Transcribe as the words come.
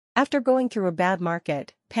After going through a bad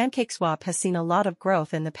market, PancakeSwap has seen a lot of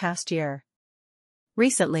growth in the past year.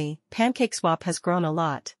 Recently, PancakeSwap has grown a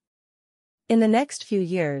lot. In the next few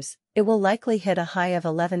years, it will likely hit a high of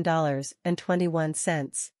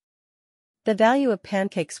 $11.21. The value of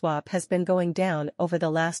PancakeSwap has been going down over the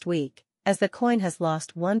last week, as the coin has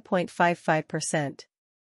lost 1.55%.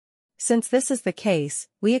 Since this is the case,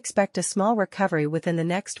 we expect a small recovery within the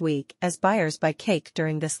next week as buyers buy cake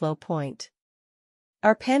during this low point.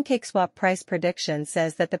 Our PancakeSwap price prediction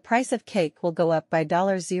says that the price of cake will go up by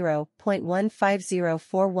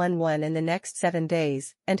 $0.150411 in the next 7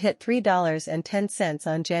 days and hit $3.10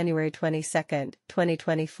 on January 22,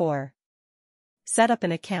 2024. Set up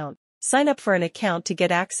an account. Sign up for an account to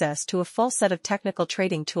get access to a full set of technical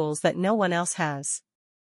trading tools that no one else has.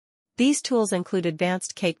 These tools include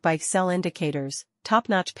advanced cake buy-sell indicators,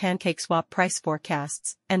 top-notch PancakeSwap price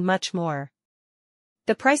forecasts, and much more.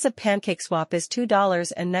 The price of PancakeSwap is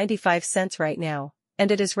 $2.95 right now, and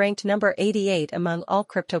it is ranked number 88 among all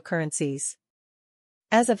cryptocurrencies.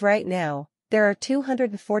 As of right now, there are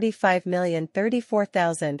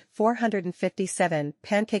 245,034,457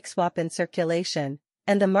 PancakeSwap in circulation,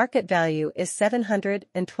 and the market value is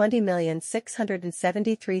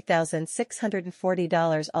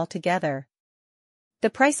 $720,673,640 altogether. The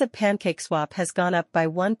price of PancakeSwap has gone up by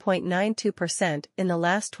 1.92% in the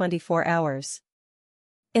last 24 hours.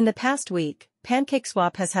 In the past week,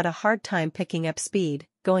 PancakeSwap has had a hard time picking up speed,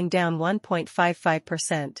 going down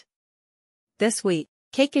 1.55%. This week,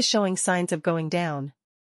 cake is showing signs of going down.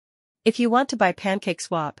 If you want to buy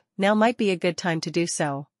PancakeSwap, now might be a good time to do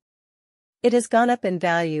so. It has gone up in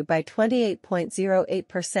value by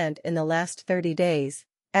 28.08% in the last 30 days,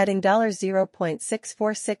 adding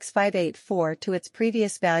 $0.646584 to its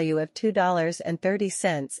previous value of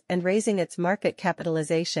 $2.30 and raising its market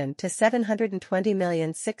capitalization to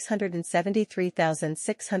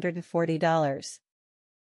 $720,673,640.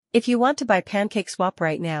 If you want to buy PancakeSwap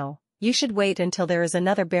right now, you should wait until there is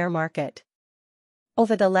another bear market.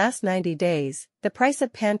 Over the last 90 days, the price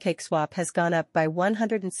of PancakeSwap has gone up by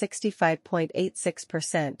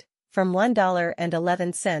 165.86%, from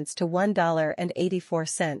 $1.11 to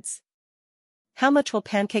 $1.84. How much will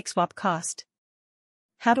PancakeSwap cost?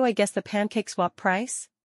 How do I guess the PancakeSwap price?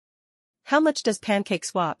 How much does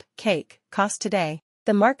PancakeSwap, cake, cost today?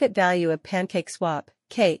 The market value of PancakeSwap,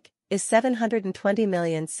 cake, is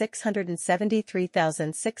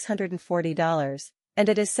 $720,673,640. And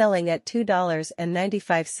it is selling at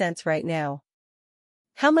 $2.95 right now.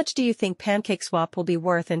 How much do you think PancakeSwap will be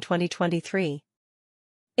worth in 2023?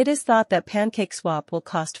 It is thought that PancakeSwap will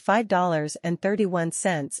cost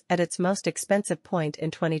 $5.31 at its most expensive point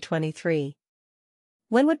in 2023.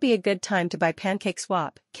 When would be a good time to buy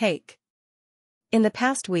PancakeSwap, cake? In the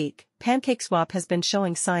past week, PancakeSwap has been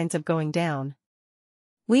showing signs of going down.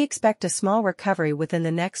 We expect a small recovery within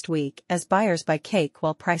the next week as buyers buy cake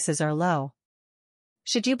while prices are low.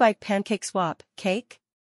 Should you buy PancakeSwap, cake?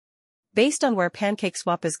 Based on where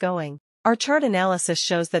PancakeSwap is going, our chart analysis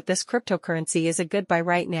shows that this cryptocurrency is a good buy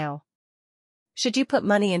right now. Should you put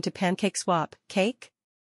money into PancakeSwap, cake?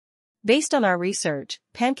 Based on our research,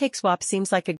 PancakeSwap seems like a